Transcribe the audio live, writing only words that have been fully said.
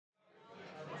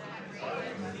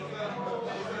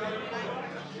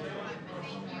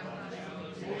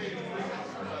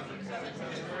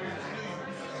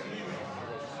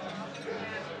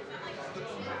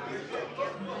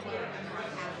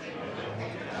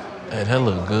Hey, that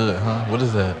look good, huh? What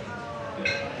is that?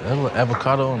 That look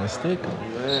avocado on a stick?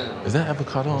 Man. Is that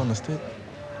avocado on a stick?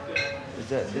 Is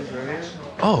that this right here?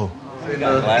 Oh.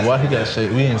 Why he got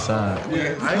shades? We inside. I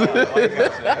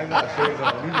ain't got shades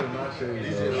on. These are not shades.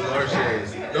 These are large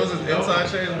shades. Those are inside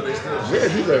shades, but they still shades. Yeah,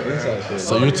 these are inside shades.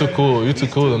 So you're too cool. You're too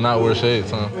cool to not wear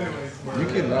shades, huh? You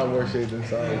cannot wear shades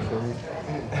inside, for me.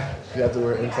 You have to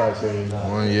wear inside shades.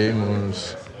 Wanya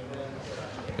Morris.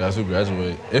 Guys who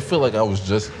graduate. It feel like I was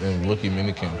just in rookie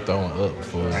minicamp throwing up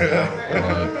for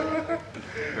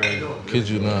kid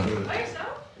you not.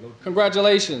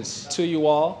 Congratulations to you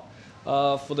all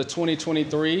for the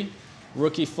 2023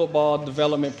 Rookie Football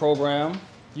Development Program.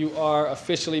 You are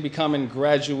officially becoming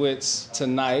graduates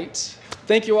tonight.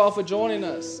 Thank you all for joining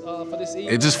us for this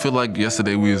evening. It just feel like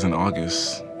yesterday we was in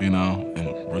August, you know,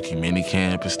 and rookie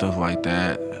minicamp and stuff like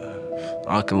that.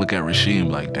 I could look at Rashee and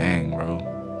be like, dang, bro.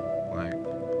 Like,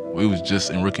 we was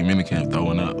just in rookie minicamp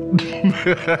throwing up.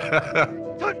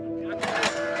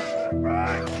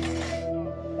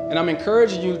 And I'm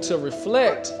encouraging you to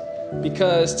reflect,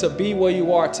 because to be where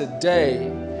you are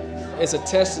today is a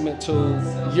testament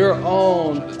to your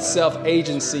own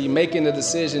self-agency, making the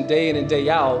decision day in and day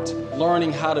out,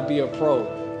 learning how to be a pro.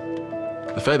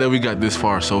 The fact that we got this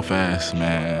far so fast,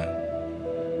 man.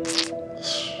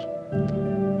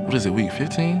 What is it, week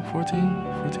 15,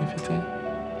 14, 15?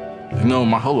 You know,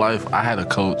 my whole life, I had a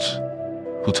coach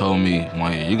who told me,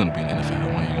 one year, you're gonna be in the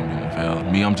NFL, one year, you're gonna be in the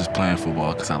NFL. Me, I'm just playing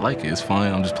football because I like it, it's fun,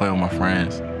 I'm just playing with my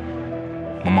friends.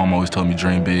 My mom always told me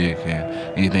dream big,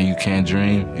 and anything you can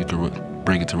dream, you can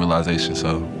bring it to realization,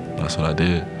 so that's what I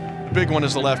did. The big one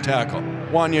is the left tackle,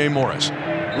 Wanya Morris.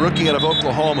 Rookie out of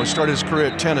Oklahoma, started his career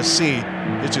at Tennessee.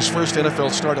 It's his first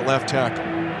NFL start at left tackle.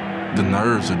 The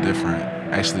nerves are different,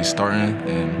 actually starting,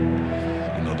 and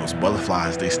you know, those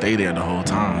butterflies, they stay there the whole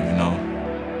time, you know.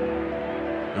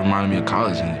 It reminded me of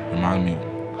college, and it reminded me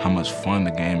how much fun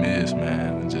the game is,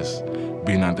 man, and just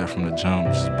being out there from the jump,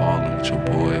 just balling with your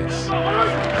boys.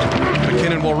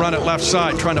 McKinnon will run it left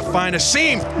side, trying to find a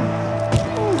seam.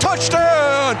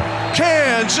 Touchdown,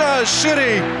 Kansas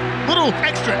City. Little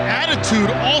extra attitude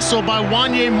also by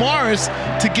Wanya Morris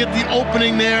to get the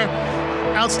opening there.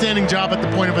 Outstanding job at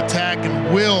the point of attack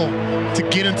and will to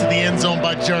get into the end zone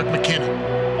by Jerick McKinnon.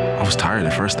 I was tired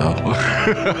at first, though.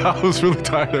 I was really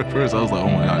tired at first. I was like, oh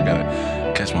my God, I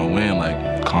gotta catch my wind,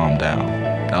 like, calm down.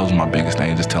 That was my biggest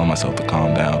thing, just telling myself to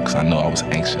calm down, because I know I was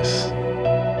anxious.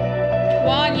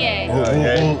 Wanya.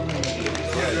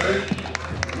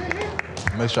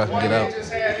 Make sure I can get out.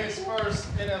 Just had his first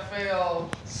NFL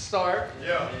start.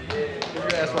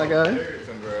 Congrats, my guy.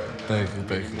 Thank you.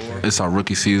 It's our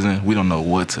rookie season. We don't know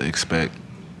what to expect.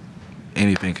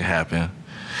 Anything can happen.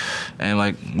 And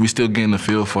like, we still getting the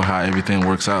feel for how everything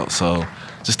works out. So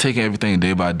just taking everything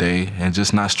day by day and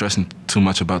just not stressing too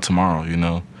much about tomorrow, you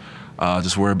know.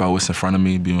 Just worry about what's in front of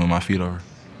me, being with my feet over.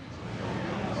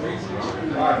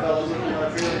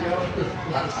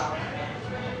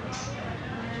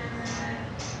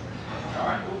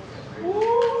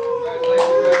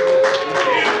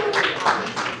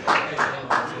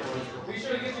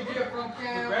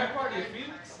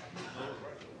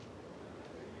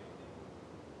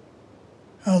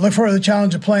 Look forward to the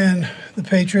challenge of playing the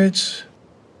Patriots.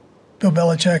 Bill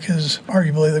Belichick is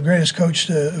arguably the greatest coach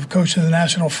to have coached in the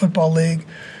National Football League.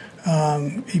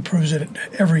 He proves it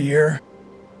every year.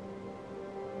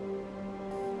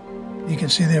 You can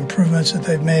see the improvements that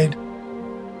they've made.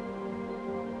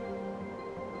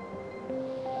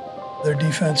 Their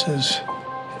defense is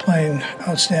playing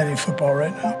outstanding football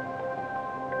right now.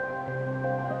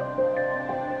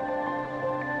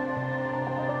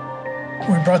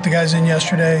 We brought the guys in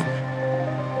yesterday,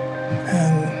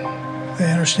 and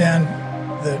they understand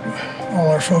that all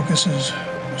our focus is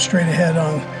straight ahead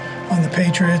on the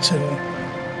Patriots, and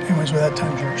anyways, with that,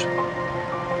 time's yours.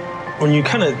 When you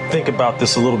kind of think about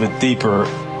this a little bit deeper,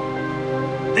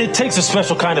 it takes a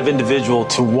special kind of individual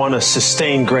to want to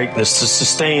sustain greatness, to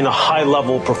sustain a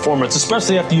high-level performance,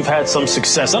 especially after you've had some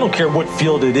success. I don't care what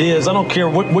field it is. I don't care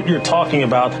what you're talking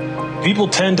about. People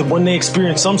tend to, when they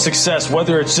experience some success,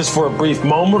 whether it's just for a brief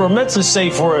moment or let's just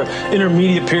say for an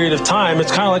intermediate period of time,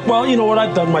 it's kind of like, well, you know what,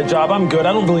 I've done my job, I'm good,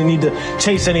 I don't really need to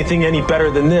chase anything any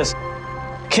better than this.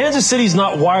 Kansas City's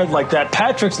not wired like that.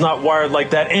 Patrick's not wired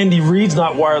like that. Andy Reid's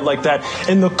not wired like that.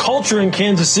 And the culture in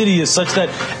Kansas City is such that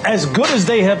as good as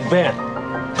they have been,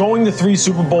 going to 3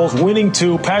 Super Bowls, winning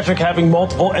 2, Patrick having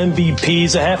multiple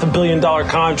MVPs, a $500 million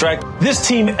contract. This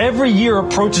team every year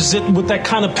approaches it with that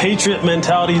kind of Patriot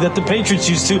mentality that the Patriots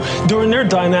used to during their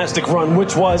dynastic run,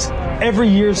 which was every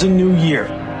year's a new year.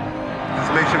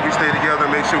 Just make sure we stay together,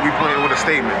 make sure we playing with a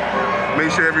statement.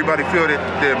 make sure everybody feel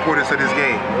the importance of this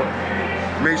game.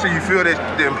 Make sure you feel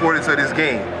the importance of this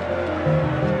game.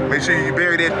 Make sure you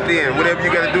bury that in. Whatever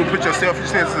you got to do, put your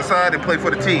selfishness aside and play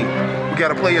for the team. We got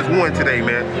to play as one today,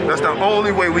 man. That's the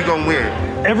only way we going to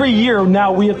win. Every year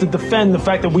now we have to defend the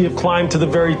fact that we have climbed to the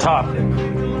very top.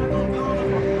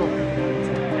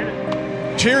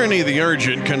 Tyranny the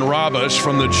urgent can rob us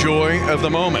from the joy of the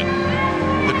moment.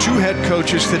 The two head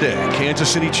coaches today, Kansas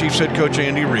City Chiefs head coach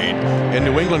Andy Reid and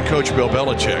New England coach Bill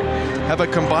Belichick, have a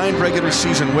combined regular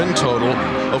season win total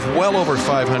of well over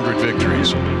 500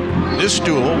 victories. This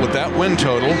duel with that win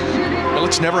total, well,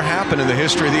 it's never happened in the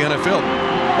history of the NFL.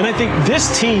 And I think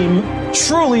this team,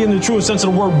 truly in the truest sense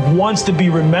of the word, wants to be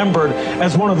remembered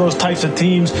as one of those types of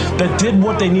teams that did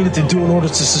what they needed to do in order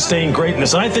to sustain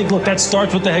greatness. And I think, look, that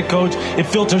starts with the head coach. It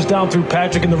filters down through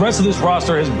Patrick, and the rest of this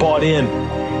roster has bought in.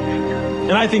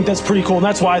 And I think that's pretty cool, and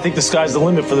that's why I think the sky's the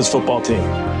limit for this football team.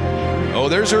 Oh,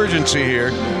 there's urgency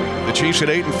here. The Chiefs at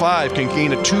 8-5 can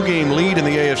gain a 2-game lead in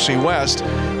the AFC West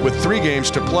with 3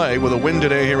 games to play with a win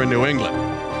today here in New England.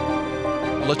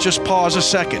 Let's just pause a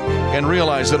second and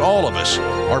realize that all of us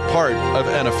are part of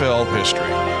NFL history.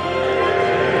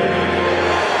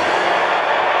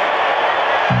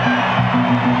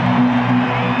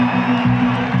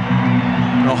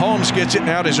 Mahomes gets it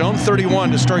now at his own 31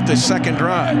 to start the second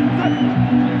drive.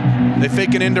 They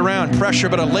fake an end around, pressure,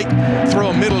 but a late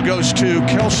throw middle goes to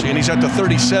Kelsey, and he's at the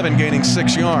 37, gaining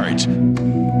 6 yards.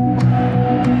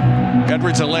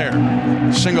 Edwards-Helaire,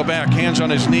 single back, hands on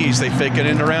his knees. They fake it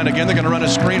in around again. They're going to run a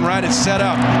screen right. It's set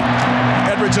up.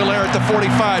 Edwards-Helaire at the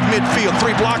 45, midfield.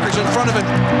 3 blockers in front of him.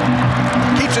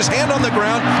 Keeps his hand on the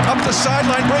ground, up the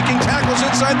sideline, breaking tackles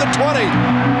inside the 20.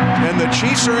 And the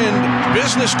Chiefs are in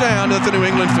business down at the New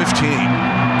England 15.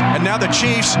 And now the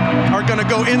Chiefs are going to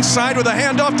go inside with a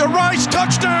handoff to Rice.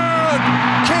 Touchdown!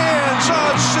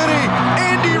 Kansas City.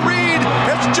 Andy Reid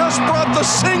has just brought the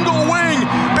single wing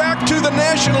back to the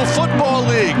National Football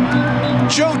League.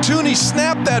 Joe Thuney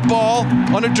snapped that ball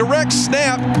on a direct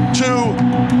snap to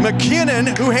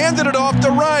McKinnon, who handed it off to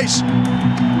Rice.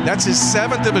 That's his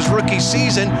 7th of his rookie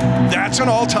season. That's an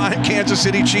all-time Kansas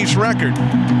City Chiefs record.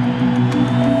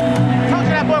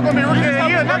 That boy gonna be rookie of the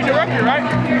year, not your rookie, right?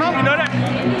 You know that?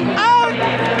 Oh,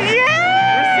 yeah!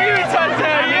 Receiving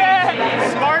touchdown, yeah!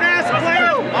 Smart ass play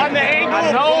on the angle. I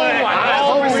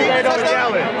know. Receiving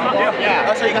touchdown.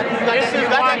 Yeah. So you got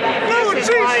that. Blue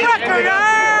Chiefs record,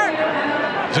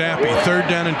 Zappe, 3rd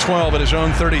down and 12 at his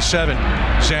own 37.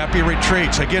 Zappe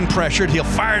retreats, again pressured. He'll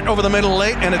fire it over the middle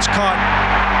late, and it's caught.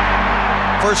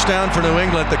 First down for New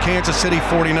England at the Kansas City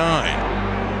 49.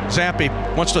 Zappe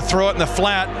wants to throw it in the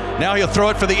flat. Now he'll throw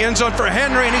it for the end zone for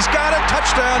Henry, and he's got it.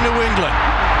 Touchdown, New England.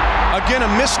 Again, a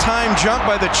mistimed jump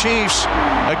by the Chiefs.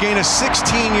 A gain of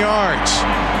 16 yards.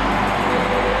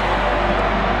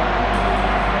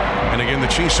 And again, the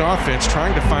Chiefs offense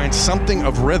trying to find something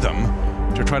of rhythm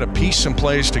to try to piece some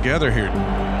plays together here.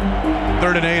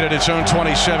 3rd and 8 at its own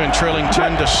 27, trailing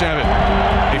 10-7.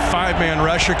 A 5-man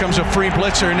rush. Here comes a free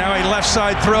blitzer. Now a left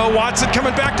side throw. Watson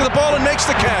coming back to the ball and makes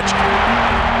the catch.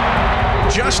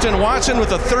 Justin Watson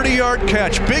with a 30-yard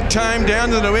catch. Big time down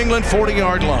to the New England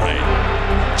 40-yard line.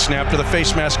 Snap to the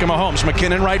face mask of Mahomes.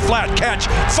 McKinnon right flat. Catch.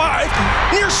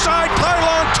 5. Near side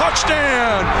pylon.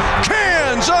 Touchdown.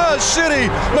 Kansas City.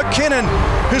 McKinnon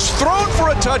has thrown for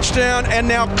a touchdown and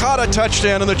now caught a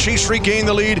touchdown, and the Chiefs regain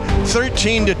the lead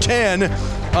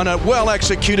 13-10 on a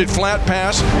well-executed flat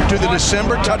pass to the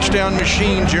December touchdown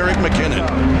machine, Jerick McKinnon.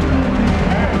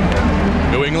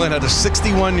 New England had a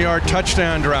 61-yard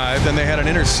touchdown drive, then they had an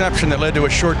interception that led to a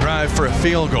short drive for a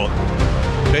field goal.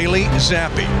 Bailey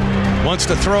Zappe wants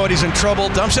to throw it, he's in trouble,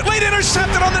 dumps it, late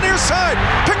intercepted on the near side,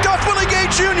 picked off Willie Gay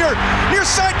Jr., near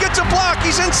side gets a block,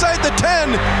 he's inside the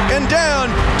 10 and down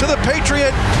to the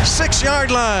Patriot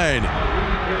 6-yard line.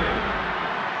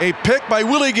 A pick by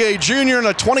Willie Gay Jr. and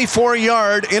a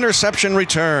 24-yard interception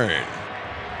return. Hey,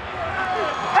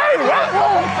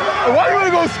 why you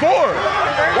gonna go score?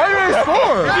 Why you gonna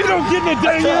score? You don't get in the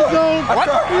dang end zone. What?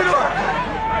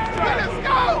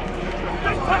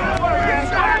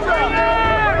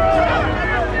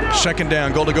 Second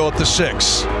down, goal to go at the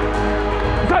 6.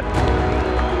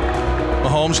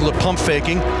 Mahomes pump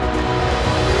faking.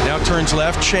 Now turns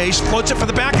left, Chase floats it for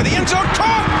the back of the end zone.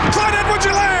 Caught! Clyde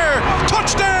Edwards-Helaire!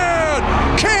 Touchdown!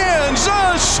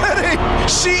 Kansas City!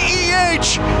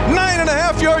 CEH!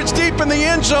 9.5 yards deep in the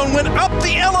end zone, went up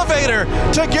the elevator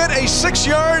to get a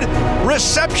 6-yard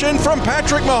reception from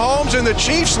Patrick Mahomes, and the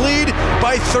Chiefs lead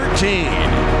by 13.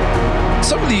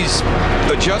 Some of these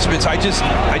adjustments, I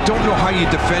don't know how you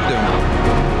defend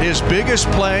him. His biggest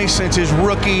play since his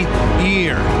rookie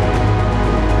year.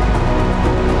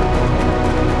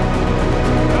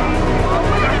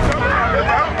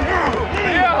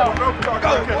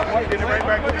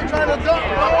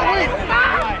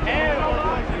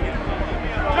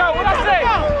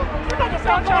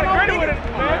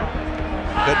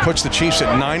 puts the Chiefs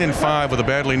at 9-5 with a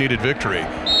badly needed victory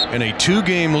and a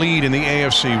 2-game lead in the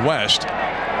AFC West.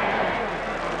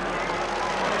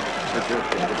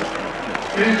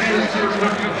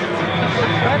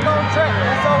 Back on track.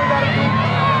 That's all we got to do.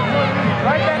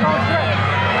 Right back on track.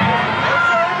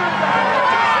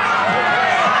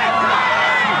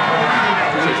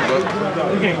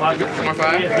 Come on,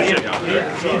 5.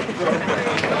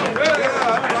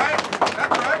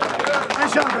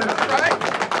 Nice job, man.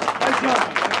 Nice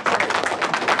job.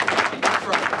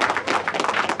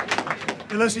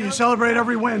 Hey, listen, you celebrate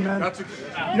every win, man.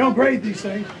 You don't grade these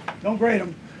things. Don't grade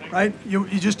them, right? You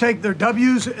just take their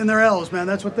W's and their L's, man.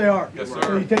 That's what they are. Yes, sir.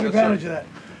 So you take advantage of that.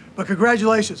 But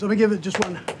congratulations. Let me give it just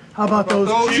one. How about those?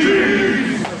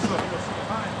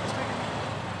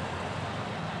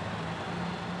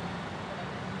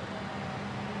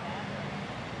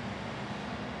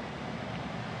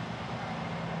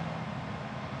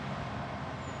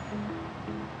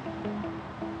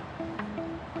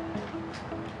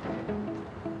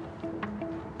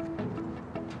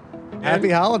 Happy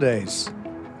holidays.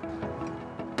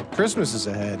 Christmas is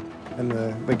ahead, and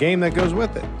the game that goes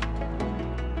with it.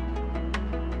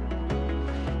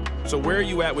 So where are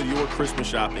you at with your Christmas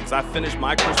shopping? Because I finished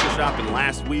my Christmas shopping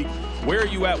last week. Where are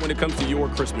you at when it comes to your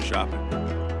Christmas shopping?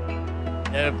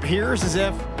 It appears as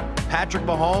if Patrick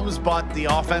Mahomes bought the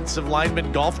offensive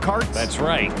lineman golf carts. That's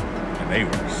right. And they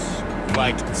were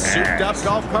like souped up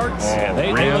golf carts. Yeah,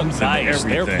 they look nice.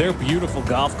 They're beautiful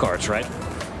golf carts, right?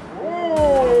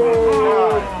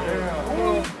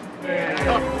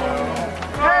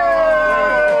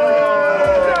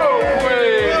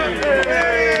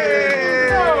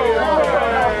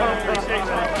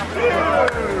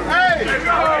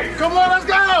 Come on, let's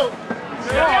go!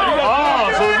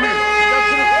 Oh, so it's me.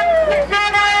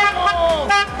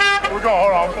 We're going,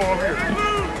 hold on, I'm pulling over here.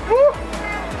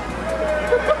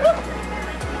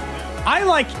 I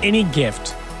like any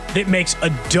gift that makes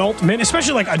adult men,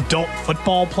 especially like adult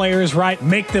football players, right,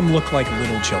 make them look like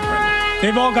little children.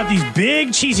 They've all got these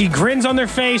big, cheesy grins on their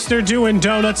face. They're doing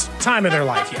donuts. Time of their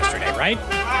life yesterday, right?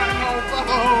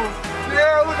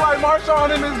 Yeah, look like Marshawn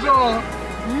in his jaw.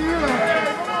 Yeah.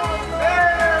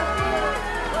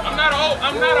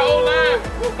 I'm not an old line,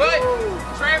 but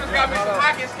Travis got me some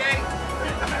hockey skates.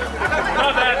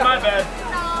 My bad.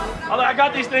 I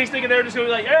got these things thinking they were just going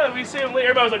to be like, yeah, we see them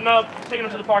later. Everybody was like, no, taking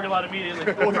them to the parking lot immediately.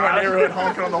 Looking at my neighborhood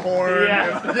honking on the horn.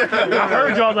 Yeah. I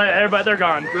heard y'all like, everybody, they're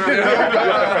gone.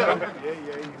 Yeah,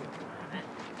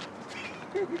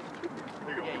 you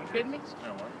kidding me?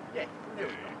 Yeah.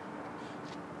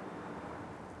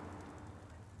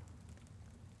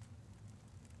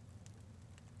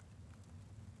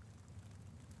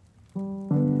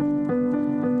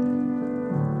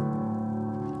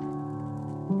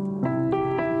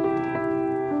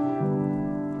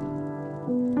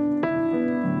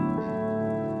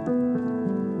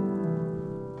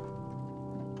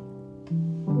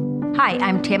 Hi,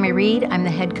 I'm Tammy Reid. I'm the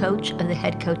head coach of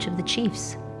the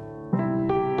Chiefs.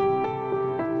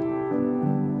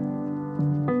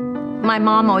 My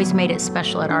mom always made it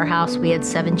special at our house. We had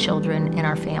 7 children in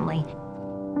our family.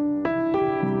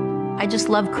 I just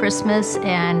love Christmas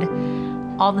and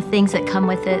all the things that come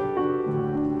with it.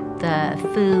 The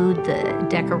food, the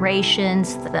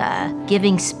decorations, the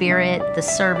giving spirit, the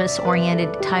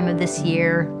service-oriented time of this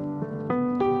year.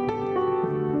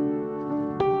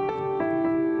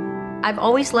 I've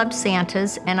always loved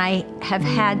Santas, and I have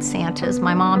had Santas.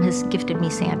 My mom has gifted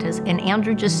me Santas, and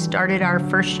Andrew just started our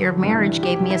first year of marriage,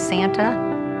 gave me a Santa.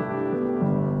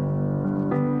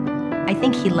 I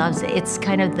think he loves it. It's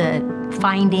kind of the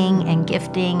finding and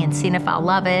gifting and seeing if I'll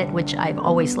love it, which I've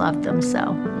always loved them,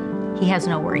 so he has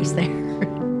no worries there.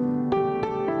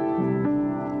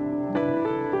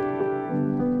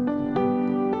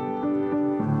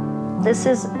 This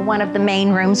is one of the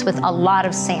main rooms with a lot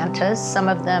of Santas. Some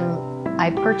of them I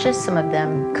purchased, some of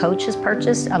them Coach has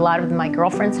purchased, a lot of them my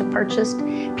girlfriends have purchased.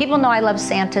 People know I love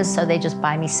Santas, so they just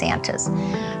buy me Santas.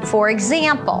 For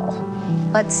example,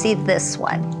 let's see this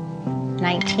one.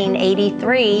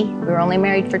 1983, we were only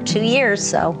married for 2 years,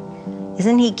 so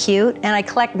isn't he cute? And I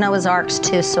collect Noah's Arks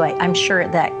too, so I'm sure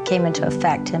that came into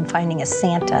effect, him finding a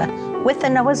Santa with a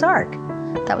Noah's Ark.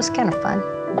 That was kind of fun.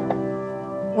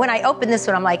 When I opened this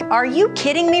one, I'm like, are you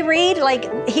kidding me, Reed? Like,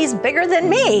 he's bigger than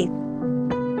me.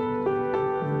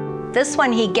 This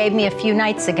one he gave me a few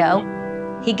nights ago.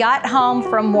 He got home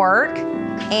from work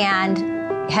and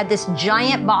had this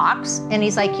giant box, and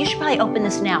he's like, you should probably open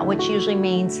this now, which usually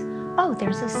means, oh,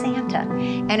 there's a Santa.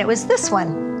 And it was this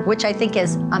one, which I think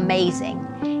is amazing.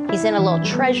 He's in a little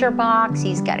treasure box,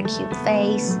 he's got a cute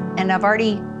face, and I've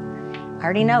already I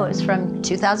already know it was from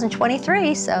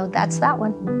 2023, so that's that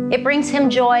one. It brings him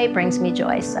joy, it brings me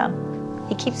joy, so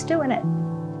he keeps doing it.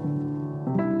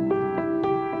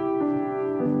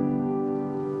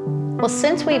 Well,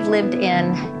 since we've lived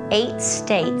in 8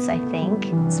 states, I think,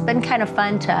 it's been kind of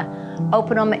fun to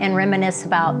open them and reminisce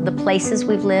about the places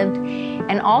we've lived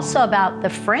and also about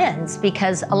the friends,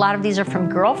 because a lot of these are from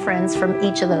girlfriends from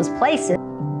each of those places.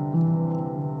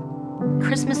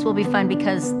 Christmas will be fun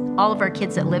because all of our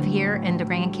kids that live here and the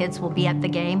grandkids will be at the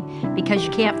game because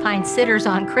you can't find sitters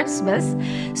on Christmas.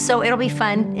 So it'll be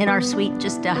fun in our suite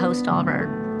just to host all of our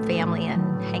family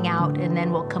and hang out, and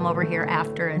then we'll come over here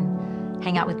after and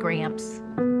hang out with Gramps.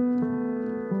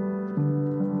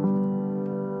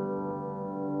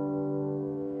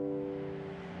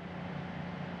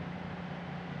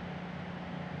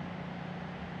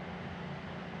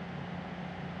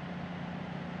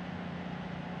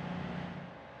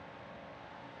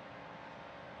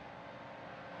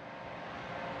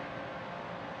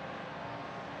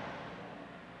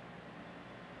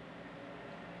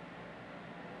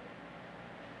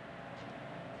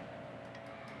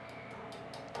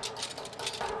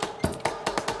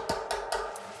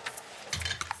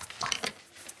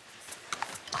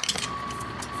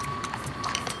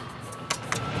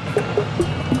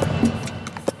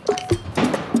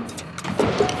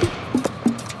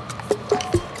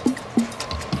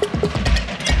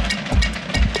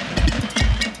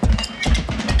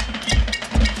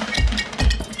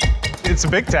 It's a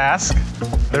big task.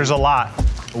 There's a lot.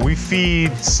 We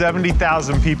feed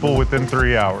 70,000 people within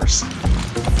 3 hours.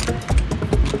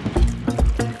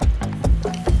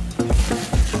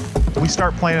 We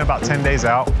start playing about 10 days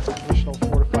out.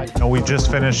 We just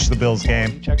finished the Bills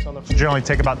game. So generally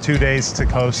take about 2 days to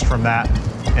coast from that,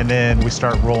 and then we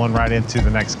start rolling right into the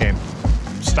next game.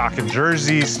 Stocking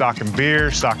jerseys, stocking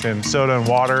beer, stocking soda and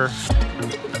water.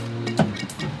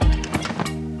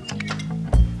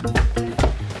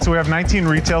 So we have 19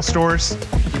 retail stores,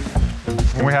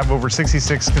 and we have over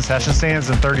 66 concession stands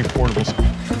and 30 portables.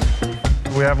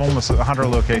 We have almost 100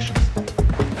 locations.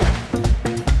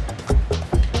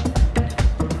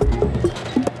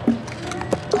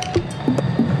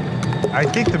 I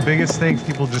think the biggest thing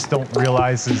people just don't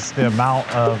realize is the amount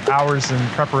of hours and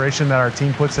preparation that our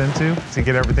team puts into to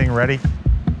get everything ready.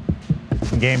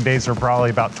 Game days are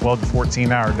probably about 12 to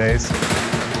 14-hour days.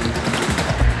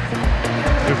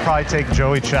 It would probably take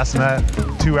Joey Chestnut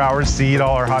 2 hours to eat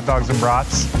all our hot dogs and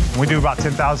brats. We do about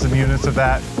 10,000 units of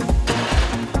that.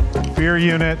 Beer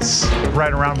units,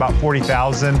 right around about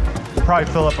 40,000.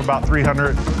 Probably fill up about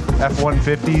 300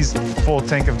 F-150s, full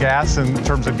tank of gas in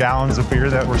terms of gallons of beer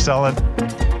that we're selling.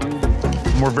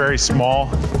 We're very small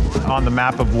on the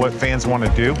map of what fans want to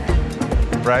do,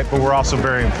 right? But we're also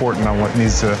very important on what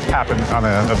needs to happen on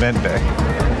an event day.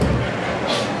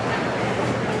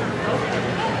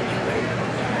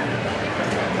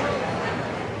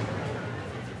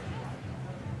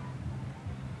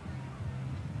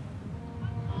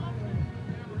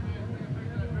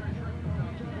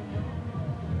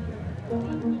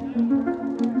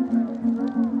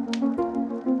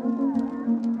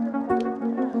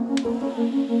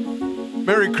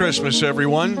 Merry Christmas,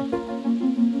 everyone.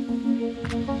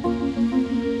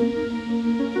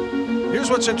 Here's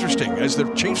what's interesting as the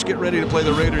Chiefs get ready to play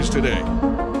the Raiders today.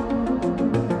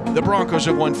 The Broncos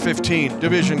have won 15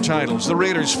 division titles. The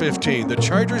Raiders 15. The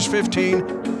Chargers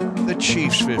 15. The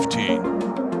Chiefs 15.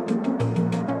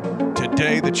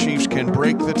 Today, the Chiefs can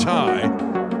break the tie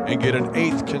and get an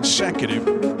 8th consecutive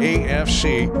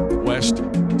AFC West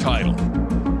title.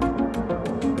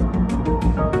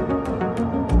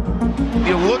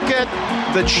 You look at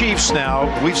the Chiefs now,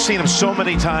 we've seen them so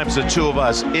many times, the two of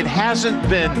us. It hasn't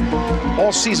been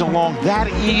all season long that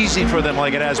easy for them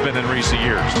like it has been in recent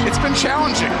years. It's been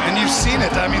challenging, and you've seen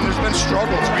it. I mean, there's been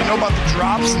struggles. We know about the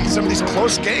drops and some of these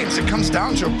close games. It comes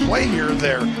down to a play here or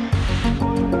there.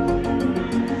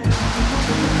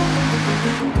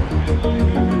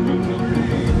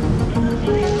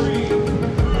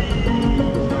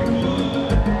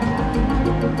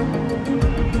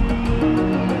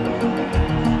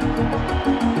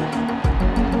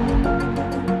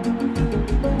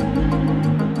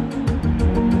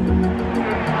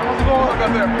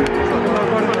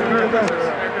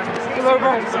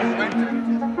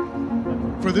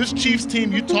 For this Chiefs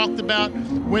team, you talked about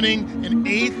winning an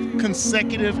 8th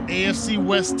consecutive AFC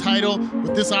West title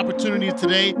with this opportunity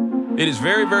today. It is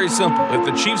very, very simple. If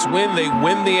the Chiefs win, they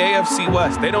win the AFC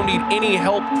West. They don't need any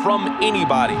help from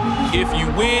anybody. If you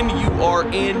win, you are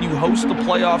in. You host the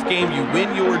playoff game. You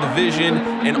win your division,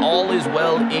 and all is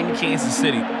well in Kansas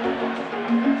City.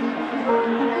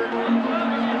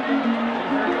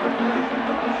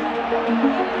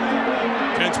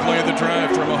 play of the drive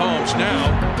for Mahomes.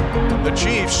 Now, the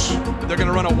Chiefs, they're going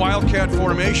to run a wildcat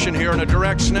formation here in a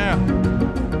direct snap.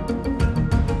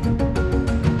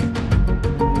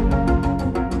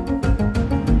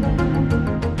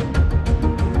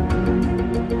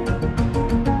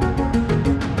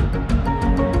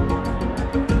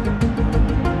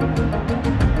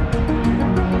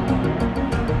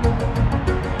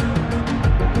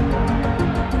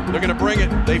 They're going to bring it.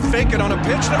 They fake it on a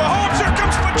pitch to Mahomes. Here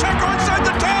comes Pacheco inside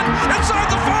the 10, inside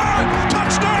the 5.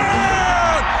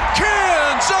 Touchdown!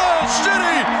 Kansas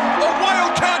City! A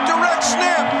wildcat direct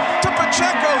snap to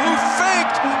Pacheco, who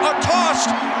faked a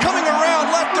toss coming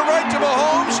around left to right to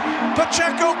Mahomes.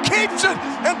 Pacheco keeps it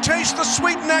and tastes the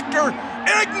sweet nectar.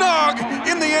 Eggnog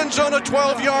in the end zone, a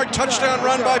 12-yard touchdown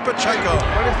run by Pacheco.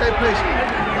 When they stay patient,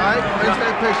 all right? When they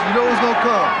stay patient, you know what's going to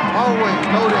come. Always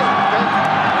know that, okay?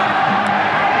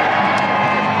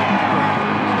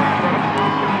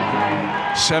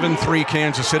 7-3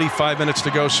 Kansas City, 5 minutes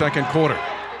to go, second quarter.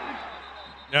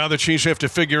 Now the Chiefs have to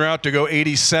figure out to go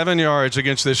 87 yards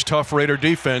against this tough Raider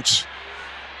defense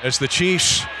as the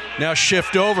Chiefs now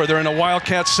shift over. They're in a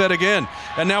wildcat set again.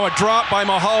 And now a drop by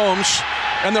Mahomes,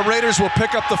 and the Raiders will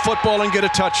pick up the football and get a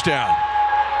touchdown.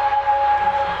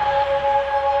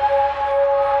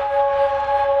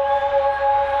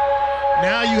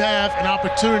 Now you have an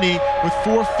opportunity with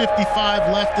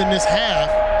 4:55 left in this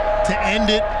half to end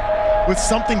it with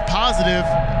something positive.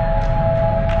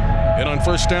 And on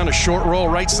first down, a short roll,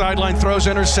 right sideline throws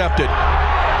intercepted.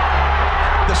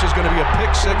 This is going to be a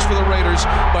pick six for the Raiders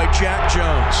by Jack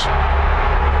Jones.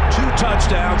 2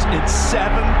 touchdowns in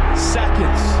 7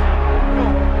 seconds.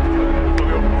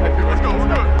 Let's go,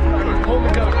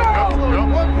 we're good.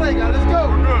 One play, guys, let's go.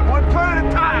 One play at a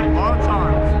time. On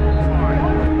time.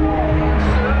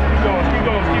 Keep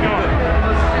going.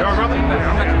 Y'all brother?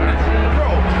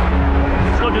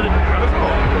 Let's go do the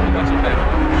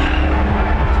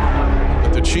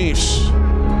The Chiefs,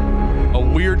 a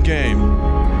weird game.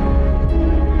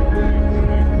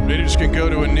 Raiders can go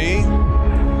to a knee,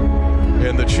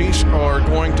 and the Chiefs are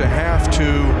going to have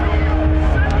to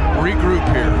regroup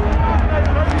here.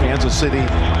 Kansas City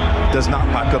does not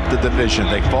lock up the division.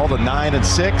 They fall to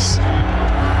 9-6.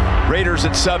 Raiders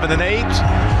at 7-8.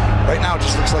 Right now, it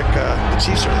just looks like the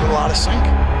Chiefs are a little out of sync.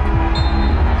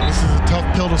 This is a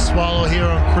tough pill to swallow here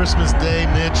on Christmas Day,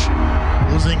 Mitch.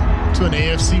 Losing to an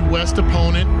AFC West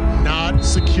opponent, not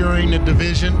securing the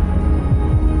division.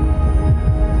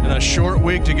 And a short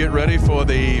week to get ready for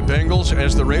the Bengals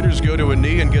as the Raiders go to a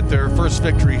knee and get their first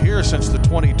victory here since the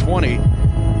 2020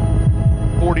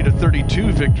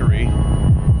 40-32 victory.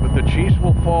 But the Chiefs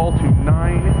will fall to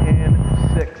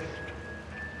 9-6.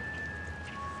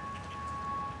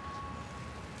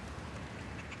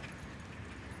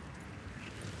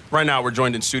 Right now, we're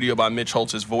joined in studio by Mitch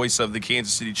Holtz, voice of the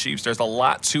Kansas City Chiefs. There's a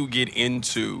lot to get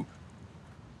into.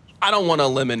 I don't want to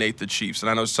eliminate the Chiefs, and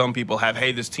I know some people have,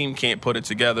 hey, this team can't put it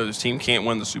together. This team can't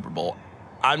win the Super Bowl.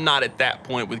 I'm not at that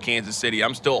point with Kansas City.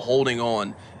 I'm still holding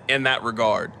on in that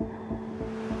regard.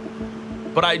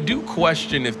 But I do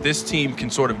question if this team can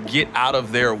sort of get out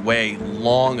of their way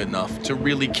long enough to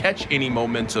really catch any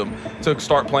momentum to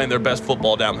start playing their best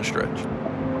football down the stretch.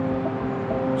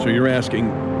 So you're asking,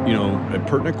 you know, a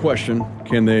pertinent question.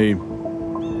 Can they,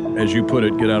 as you put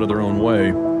it, get out of their own way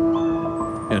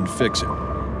and fix it?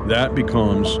 That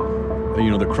becomes, you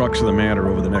know, the crux of the matter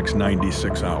over the next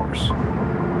 96 hours.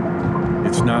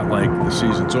 It's not like the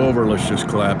season's over, let's just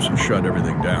collapse and shut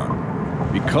everything down.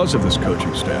 Because of this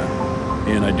coaching staff,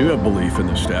 and I do have belief in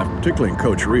the staff, particularly in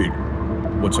Coach Reid,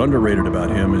 what's underrated about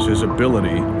him is his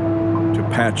ability to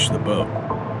patch the boat.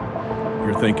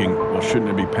 You're thinking, well, shouldn't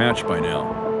it be patched by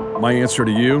now? My answer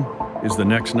to you is the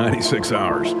next 96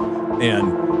 hours.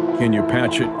 And can you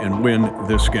patch it and win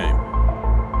this game?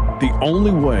 The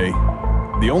only way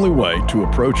to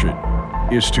approach it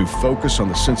is to focus on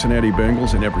the Cincinnati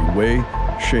Bengals in every way,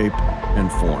 shape,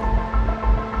 and form.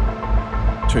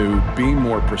 To be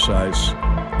more precise,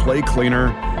 play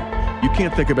cleaner. You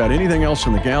can't think about anything else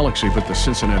in the galaxy but the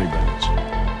Cincinnati Bengals.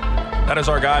 That is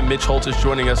our guy, Mitch Holtz,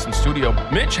 joining us in studio.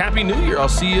 Mitch, Happy New Year. I'll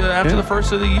see you after the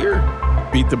first of the year.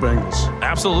 Beat the Bengals.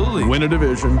 Absolutely. Win a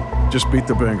division, just beat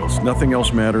the Bengals. Nothing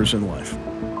else matters in life.